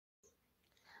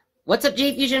What's up,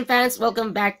 J-Fusion fans?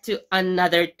 Welcome back to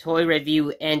another toy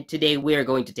review, and today we're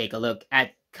going to take a look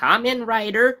at Kamen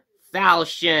Rider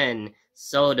Falchion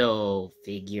Sodo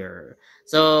figure.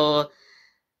 So,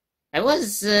 I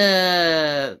was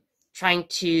trying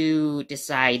to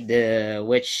decide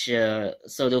which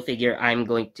Sodo figure I'm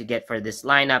going to get for this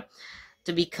lineup.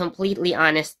 To be completely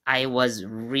honest, I was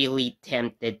really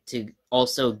tempted to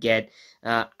also get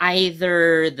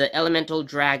either the Elemental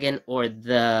Dragon or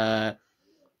the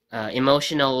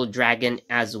emotional dragon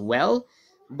as well,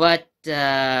 but you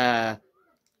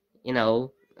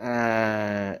know,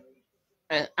 I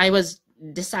was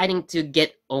deciding to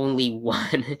get only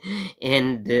one,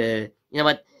 and you know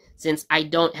what? Since I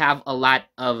don't have a lot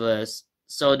of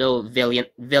Sodo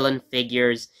villain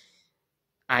figures,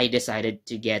 I decided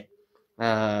to get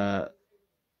uh,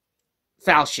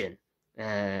 Falchion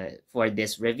for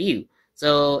this review.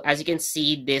 So as you can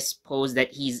see, this pose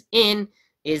that he's in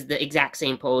is the exact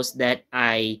same pose that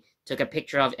I took a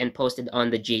picture of and posted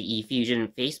on the JE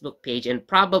Fusion Facebook page, and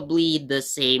probably the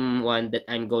same one that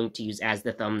I'm going to use as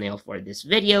the thumbnail for this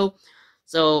video.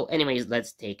 So anyways,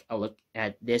 let's take a look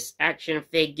at this action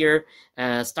figure,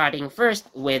 starting first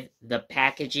with the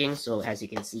packaging. So as you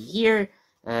can see here,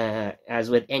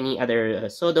 as with any other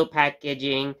Sodo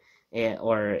packaging,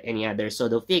 or any other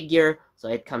Sodo figure. So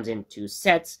it comes in two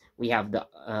sets. We have the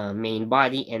main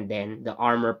body and then the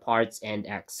armor parts and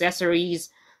accessories.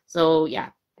 So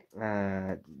yeah,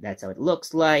 that's how it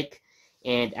looks like.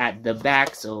 And at the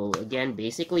back, so again,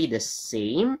 basically the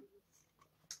same.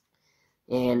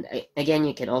 And again,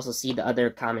 you can also see the other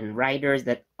Kamen Riders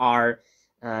that are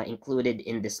included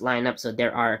in this lineup. So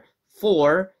there are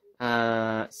 4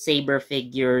 Saber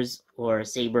figures, or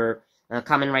Saber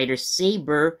Kamen Rider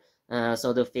Saber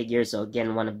Sodo figures. So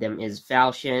again, one of them is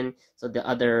Falchion. So the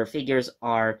other figures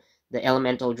are the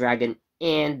Elemental Dragon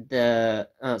and the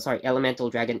Elemental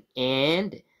Dragon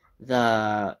and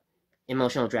the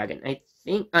Emotional Dragon. I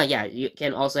think yeah, you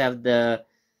can also have the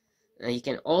you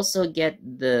can also get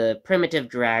the Primitive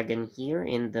Dragon here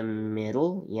in the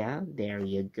middle. Yeah, there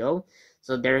you go.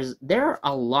 So there are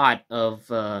a lot of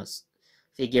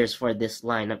figures for this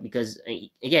lineup, because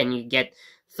again, you get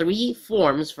 3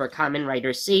 forms for Kamen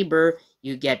Rider Saber,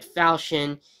 you get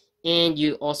Falchion, and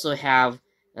you also have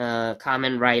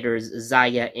Kamen Riders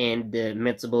Zaya and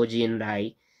Mitsubo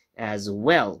Jinrai as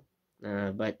well.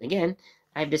 But again,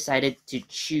 I've decided to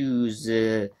choose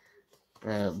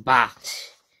BACHT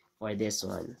for this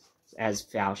one as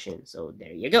Falchion. So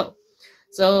there you go.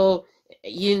 So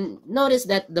you notice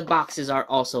that the boxes are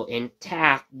also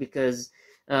intact, because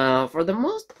for the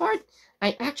most part,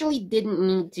 I actually didn't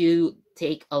need to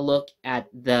take a look at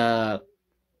the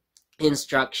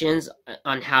instructions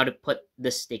on how to put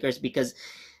the stickers, because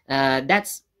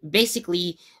that's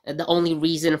basically the only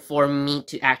reason for me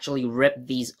to actually rip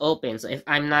these open. So if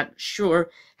I'm not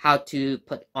sure how to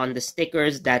put on the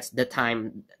stickers, that's the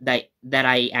time that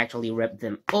I actually rip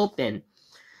them open.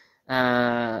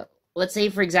 Let's say,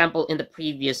 for example, in the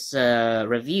previous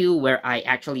review, where I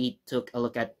actually took a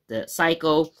look at the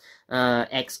Psycho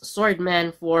X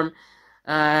Swordman form,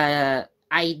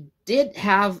 I did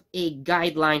have a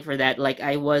guideline for that. Like,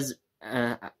 I was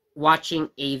watching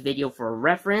a video for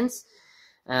reference,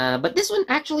 but this one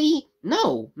actually,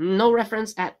 no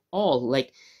reference at all.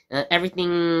 Like,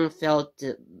 everything felt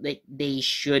like they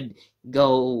should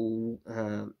go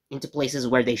into places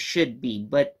where they should be,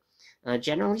 but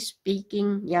generally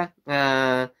speaking, yeah,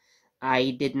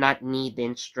 I did not need the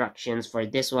instructions for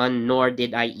this one, nor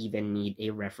did I even need a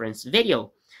reference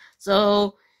video.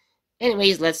 So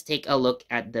anyways, let's take a look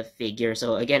at the figure.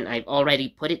 So again, I've already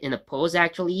put it in a pose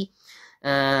actually.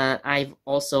 I've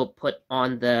also put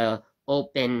on the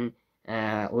open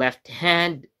left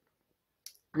hand.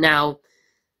 Now,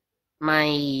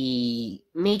 my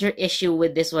major issue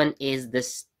with this one is the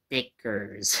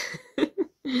stickers.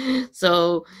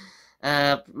 So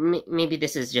maybe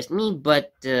this is just me,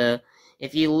 but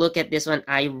if you look at this one,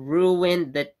 I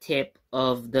ruined the tip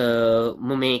of the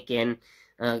Mumeiken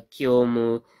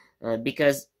Kyomu,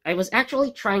 because I was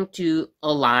actually trying to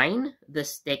align the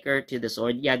sticker to the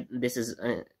sword. Yeah, this is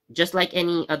just like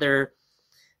any other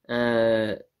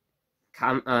Kamen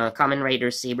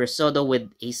Rider Saber Sodo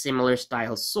with a similar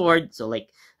style sword. So like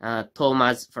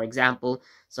Toma's, for example.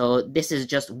 So this is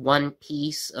just one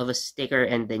piece of a sticker,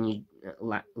 and then you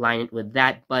line it with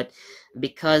that. But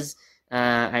because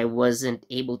I wasn't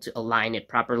able to align it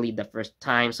properly the first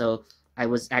time, so I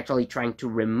was actually trying to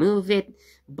remove it.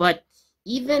 But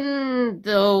even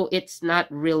though it's not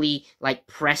really like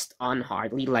pressed on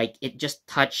hardly, like it just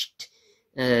touched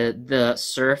the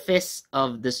surface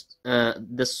of this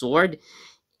the sword,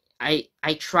 I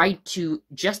tried to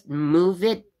just move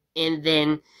it and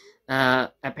then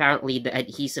apparently the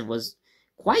adhesive was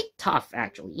quite tough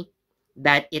actually,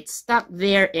 that it stuck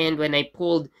there, and when I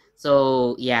pulled,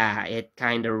 so yeah, it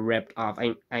kind of ripped off.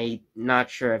 I'm not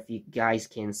sure if you guys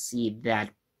can see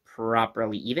that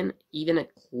properly, even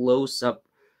at close up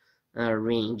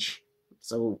range.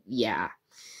 So yeah,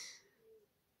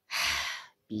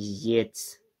 Shit.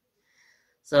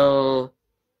 So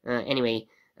anyway,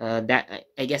 that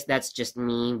I guess that's just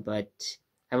me, but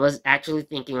I was actually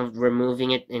thinking of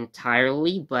removing it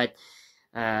entirely, but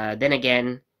then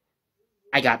again,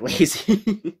 I got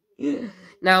lazy.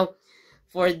 Now,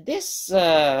 for this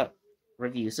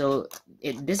review, so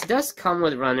this does come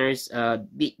with runners.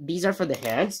 These are for the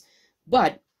hands,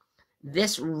 but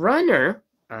this runner,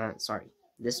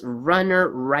 this runner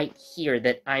right here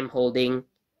that I'm holding,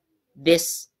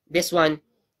 this one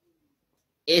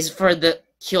is for the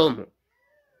Kyomu.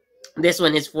 This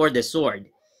one is for the sword,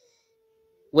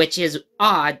 which is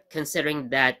odd considering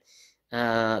that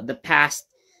the past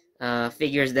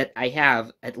figures that I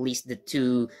have, at least the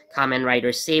two Kamen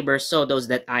Rider Saber Sodos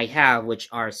that I have, which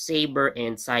are Saber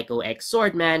and Psycho X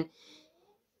Swordman,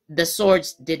 the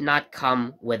swords did not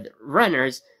come with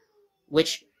runners,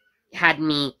 which had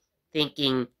me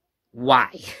thinking, why?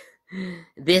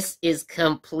 This is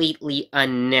completely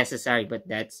unnecessary, but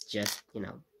that's just,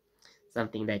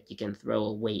 something that you can throw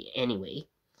away anyway.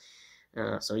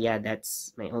 So yeah,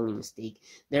 that's my only mistake.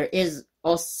 There is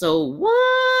also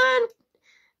one,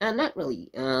 not really,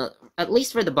 at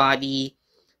least for the body,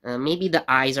 maybe the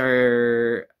eyes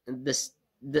are,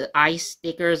 the eye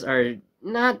stickers are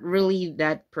not really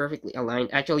that perfectly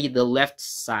aligned. Actually, the left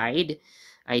side,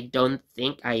 I don't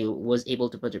think I was able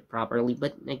to put it properly,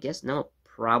 but I guess no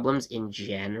problems in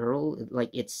general.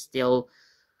 Like, it still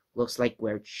looks like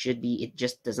where it should be. It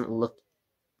just doesn't look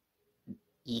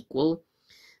equal.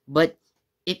 But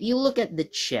if you look at the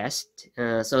chest,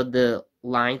 so the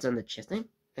lines on the chest,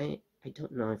 I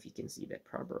don't know if you can see that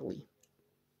properly.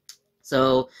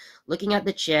 So looking at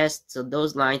the chest, so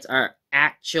those lines are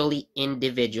actually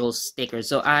individual stickers.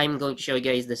 So I'm going to show you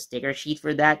guys the sticker sheet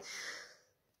for that.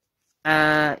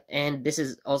 And this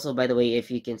is also, by the way, if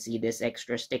you can see this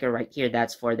extra sticker right here,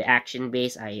 that's for the action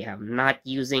base. I am not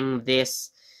using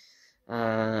this.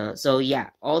 So yeah,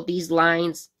 all these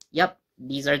lines, yep,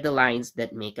 these are the lines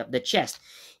that make up the chest.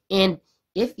 And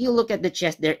if you look at the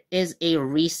chest, there is a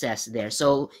recess there.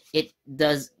 So it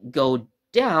does go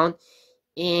down,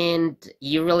 and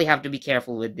you really have to be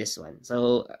careful with this one.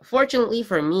 So fortunately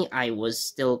for me, I was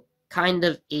still kind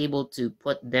of able to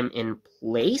put them in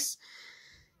place.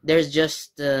 There's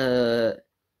just they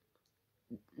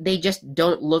just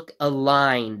don't look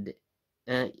aligned.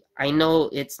 I know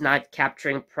it's not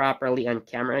capturing properly on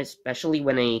camera, especially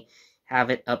when I have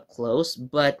it up close,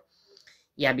 but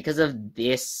yeah, because of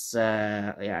this,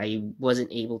 I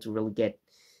wasn't able to really get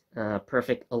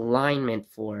perfect alignment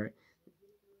for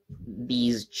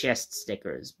these chest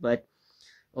stickers. But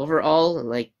overall,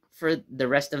 like, for the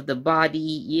rest of the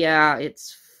body, yeah,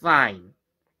 it's fine.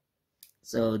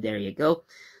 So there you go.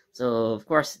 So of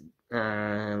course,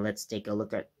 let's take a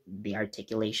look at the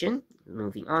articulation.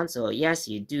 Moving on. So yes,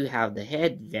 you do have the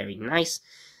head, very nice.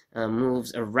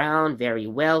 Moves around very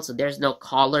well, so there's no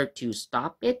collar to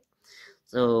stop it.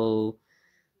 So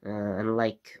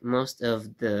unlike most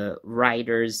of the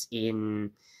riders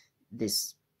in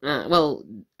this, well,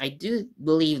 I do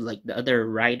believe like the other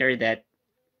rider that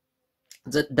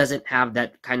doesn't have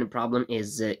that kind of problem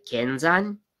is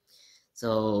Kenzan.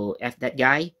 So F that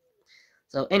guy.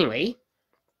 So anyway,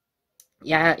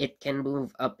 yeah, it can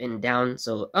move up and down.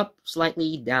 So up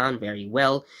slightly, down very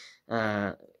well.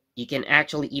 You can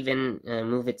actually even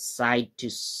move it side to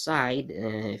side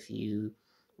if you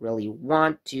really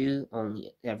want to,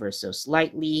 only ever so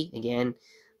slightly. Again,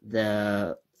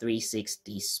 the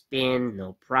 360 spin,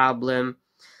 no problem.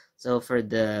 So for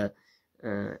the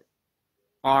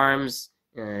arms,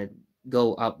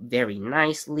 go up very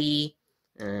nicely.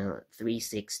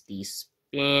 360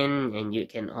 spin, and you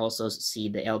can also see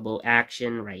the elbow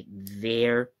action right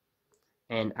there.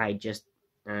 And I just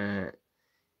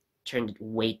turned it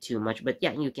way too much, but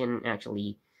yeah, you can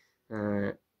actually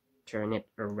turn it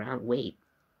around. Wait,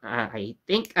 I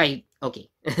think okay.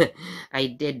 I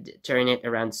did turn it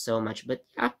around so much, but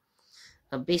yeah,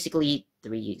 basically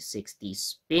 360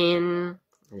 spin.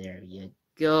 There you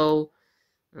go.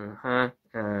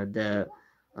 The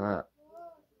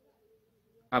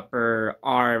upper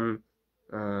arm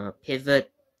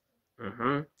pivot.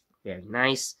 Very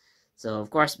nice. So of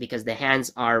course, because the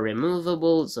hands are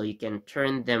removable, so you can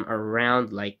turn them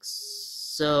around like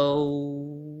so.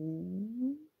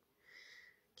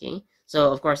 Okay,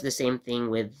 so of course the same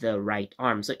thing with the right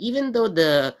arm. So even though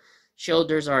the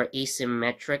shoulders are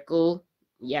asymmetrical.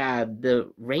 Yeah,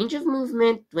 the range of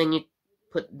movement when you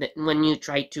when you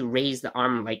try to raise the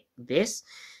arm like this,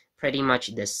 pretty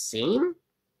much the same.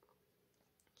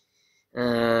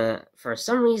 For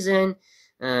some reason,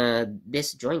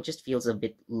 this joint just feels a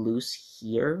bit loose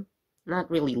here.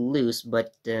 Not really loose,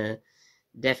 but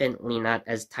definitely not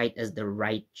as tight as the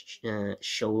right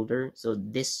shoulder. So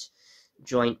this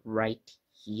joint right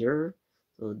here,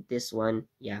 so this one,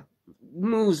 yeah,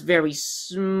 moves very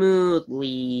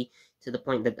smoothly to the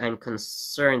point that I'm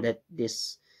concerned that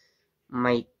this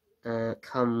might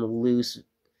come loose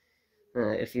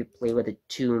if you play with it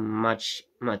too much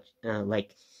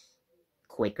like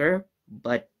quicker.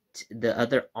 But the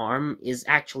other arm is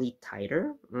actually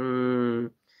tighter,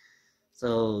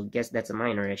 so guess that's a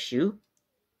minor issue.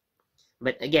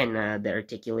 But again, the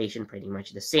articulation pretty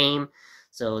much the same.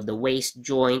 So the waist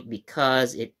joint,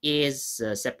 because it is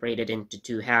separated into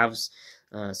two halves,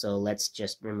 so let's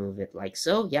just remove it like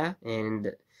so. Yeah,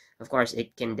 and of course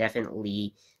it can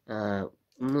definitely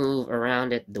move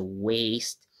around at the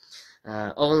waist,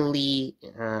 only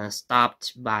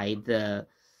stopped by the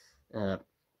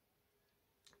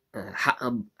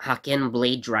Haken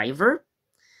blade driver.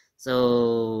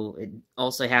 So it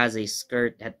also has a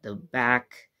skirt at the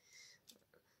back.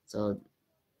 So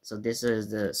this is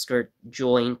the skirt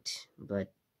joint,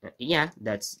 but yeah,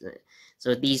 that's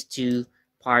so these two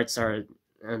parts are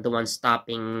the ones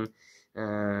stopping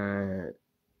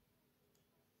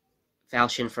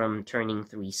Falchion from turning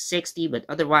 360, but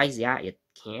otherwise, yeah, it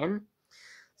can.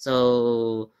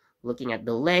 So looking at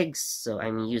the legs, so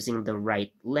I'm using the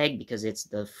right leg because it's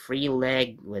the free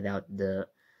leg without the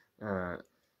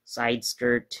side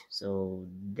skirt. So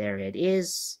there it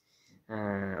is.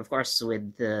 Of course,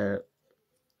 with the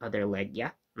other leg,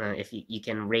 yeah, if you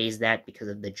can raise that because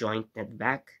of the joint at the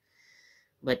back,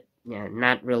 but yeah,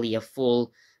 not really a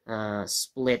full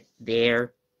split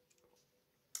there.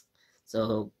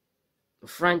 So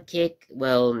front kick,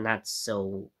 well, not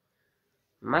so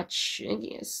much, I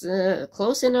guess,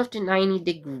 close enough to 90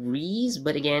 degrees,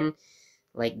 but again,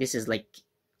 like this is like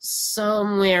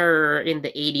somewhere in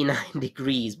the 89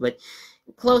 degrees, but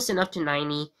close enough to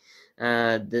 90.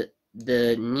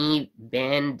 The knee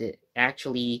bend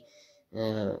actually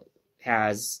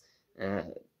has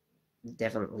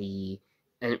definitely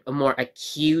a more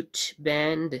acute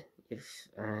bend,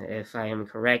 if I am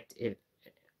correct. If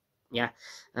yeah,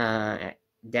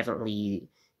 definitely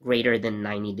greater than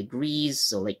 90 degrees,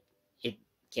 so like it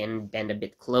can bend a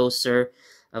bit closer.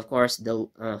 Of course, the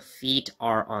feet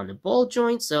are on a ball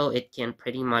joint, so it can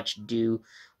pretty much do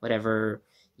whatever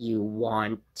you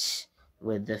want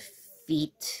with the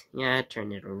feet. Yeah,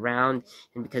 turn it around,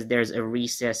 and because there's a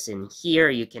recess in here,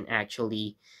 you can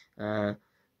actually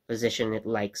position it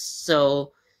like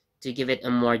so to give it a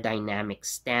more dynamic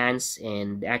stance,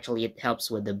 and actually it helps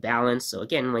with the balance. So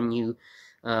again, when you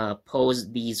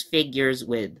pose these figures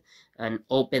with an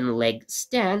open leg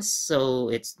stance, so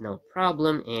it's no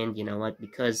problem. And you know what,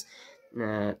 because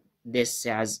this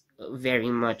has very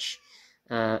much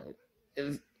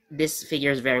this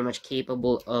figure is very much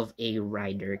capable of a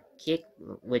rider kick,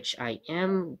 which I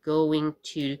am going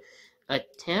to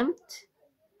attempt.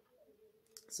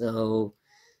 So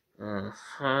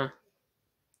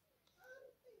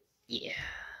yeah,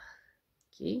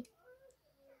 okay,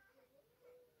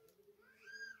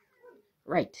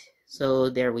 right, so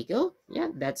there we go. Yeah,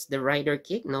 that's the rider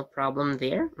kick, no problem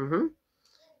there.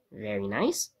 Very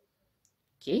nice.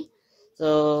 Okay,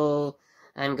 so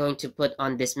I'm going to put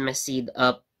on this messied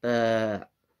up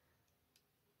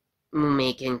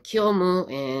Mumeiken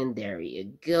Kyomu, and there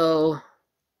you go.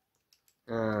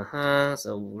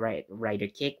 So rider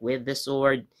kick with the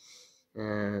sword.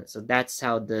 So that's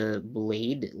how the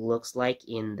blade looks like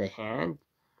in the hand.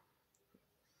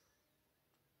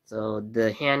 So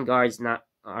the hand guards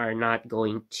are not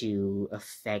going to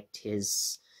affect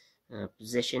his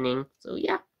positioning. So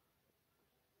yeah,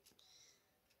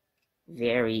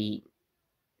 very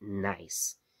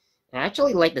nice. I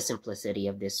actually like the simplicity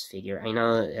of this figure. I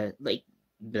know, like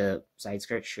the side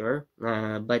skirt, sure,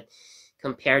 but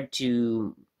compared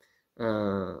to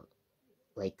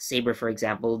like Saber, for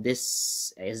example,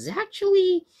 this is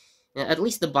actually, at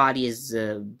least the body is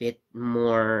a bit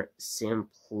more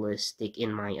simplistic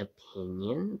in my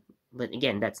opinion. But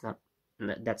again, that's not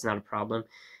a problem.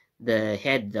 The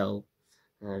head, though,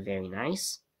 very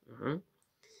nice.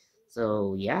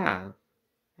 So yeah,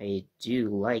 I do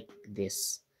like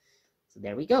this. So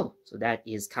there we go. So that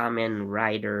is Kamen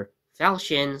Rider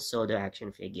Falchion Soda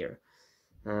action figure.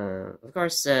 Of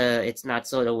course, it's not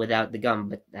soda without the gum,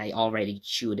 but I already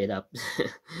chewed it up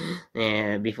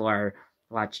before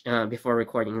before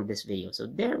recording this video. So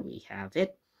there we have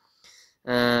it.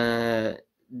 The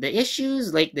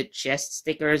issues like the chest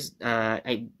stickers,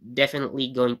 I'm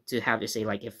definitely going to have to say,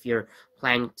 like, if you're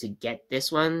planning to get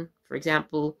this one, for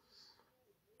example,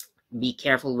 be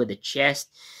careful with the chest.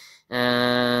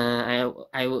 I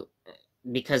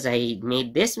because I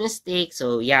made this mistake,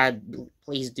 so yeah,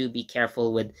 please do be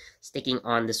careful with sticking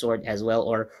on the sword as well,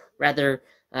 or rather,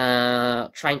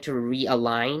 trying to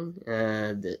realign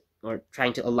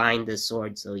trying to align the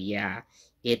sword. So yeah,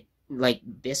 it, like,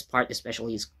 this part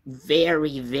especially is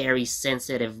very, very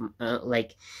sensitive,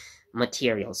 like,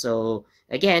 material. So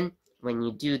again, when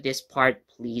you do this part,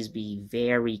 please be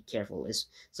very careful.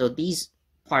 So these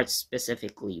parts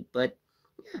specifically, but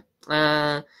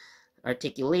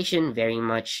articulation very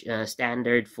much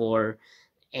standard for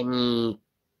any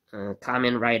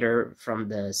Kamen Rider from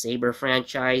the Saber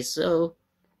franchise, so,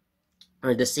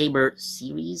 or the Saber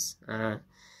series, I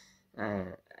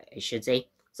should say.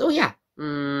 So yeah,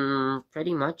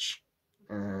 pretty much.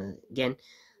 Again,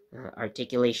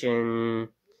 articulation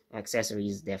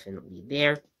accessories definitely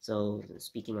there. So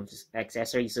speaking of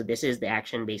accessories, so this is the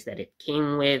action base that it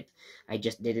came with. I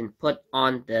just didn't put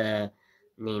on the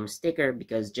name sticker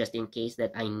because just in case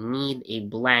that I need a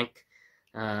blank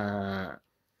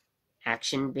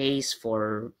action base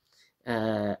for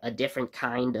a different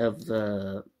kind of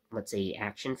let's say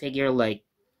action figure, like,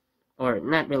 or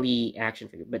not really action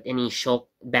figure, but any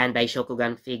Bandai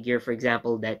Shokugan figure, for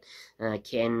example, that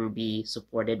can be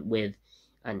supported with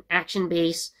an action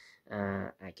base.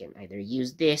 I can either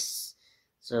use this.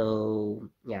 So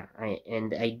yeah,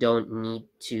 I don't need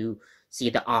to see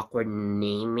the awkward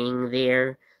naming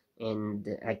there, and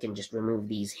I can just remove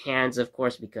these hands, of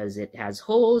course, because it has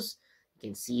holes. You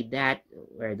can see that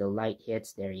where the light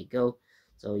hits. There you go.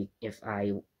 So if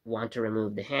I want to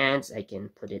remove the hands, I can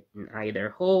put it in either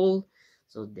hole.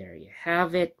 So there you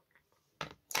have it.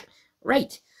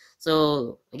 Right.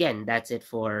 So again, that's it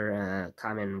for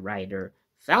Kamen Rider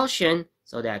Falchion.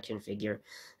 So the action figure.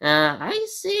 I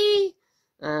say,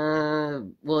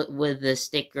 with the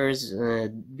stickers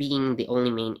being the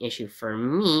only main issue for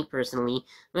me personally,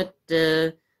 but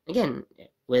again,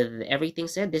 with everything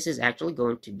said, this is actually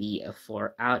going to be a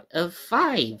 4 out of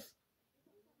 5.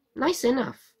 Nice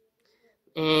enough.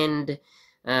 And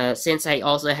since I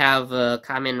also have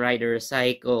Kamen Rider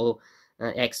Psycho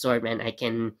X Swordman, I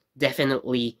can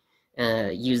definitely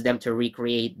use them to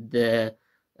recreate the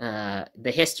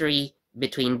history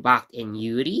between BACHT and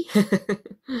Yuri.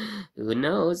 Who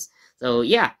knows? So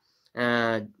yeah,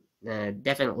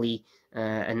 definitely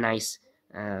a nice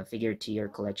figure to your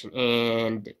collection.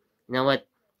 And you know what?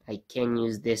 I can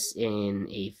use this in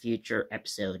a future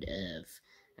episode of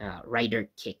Rider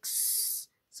Kicks.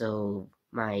 So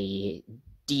my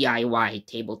DIY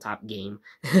tabletop game.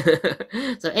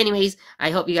 So anyways,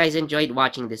 I hope you guys enjoyed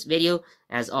watching this video.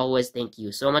 As always, thank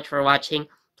you so much for watching.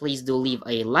 Please do leave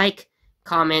a like,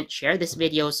 comment, share this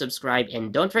video, subscribe,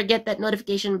 and don't forget that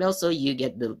notification bell so you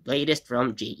get the latest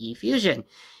from JE Fusion.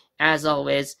 As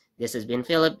always, this has been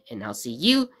Philip, and I'll see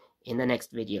you in the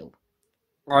next video.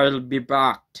 I'll be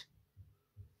back.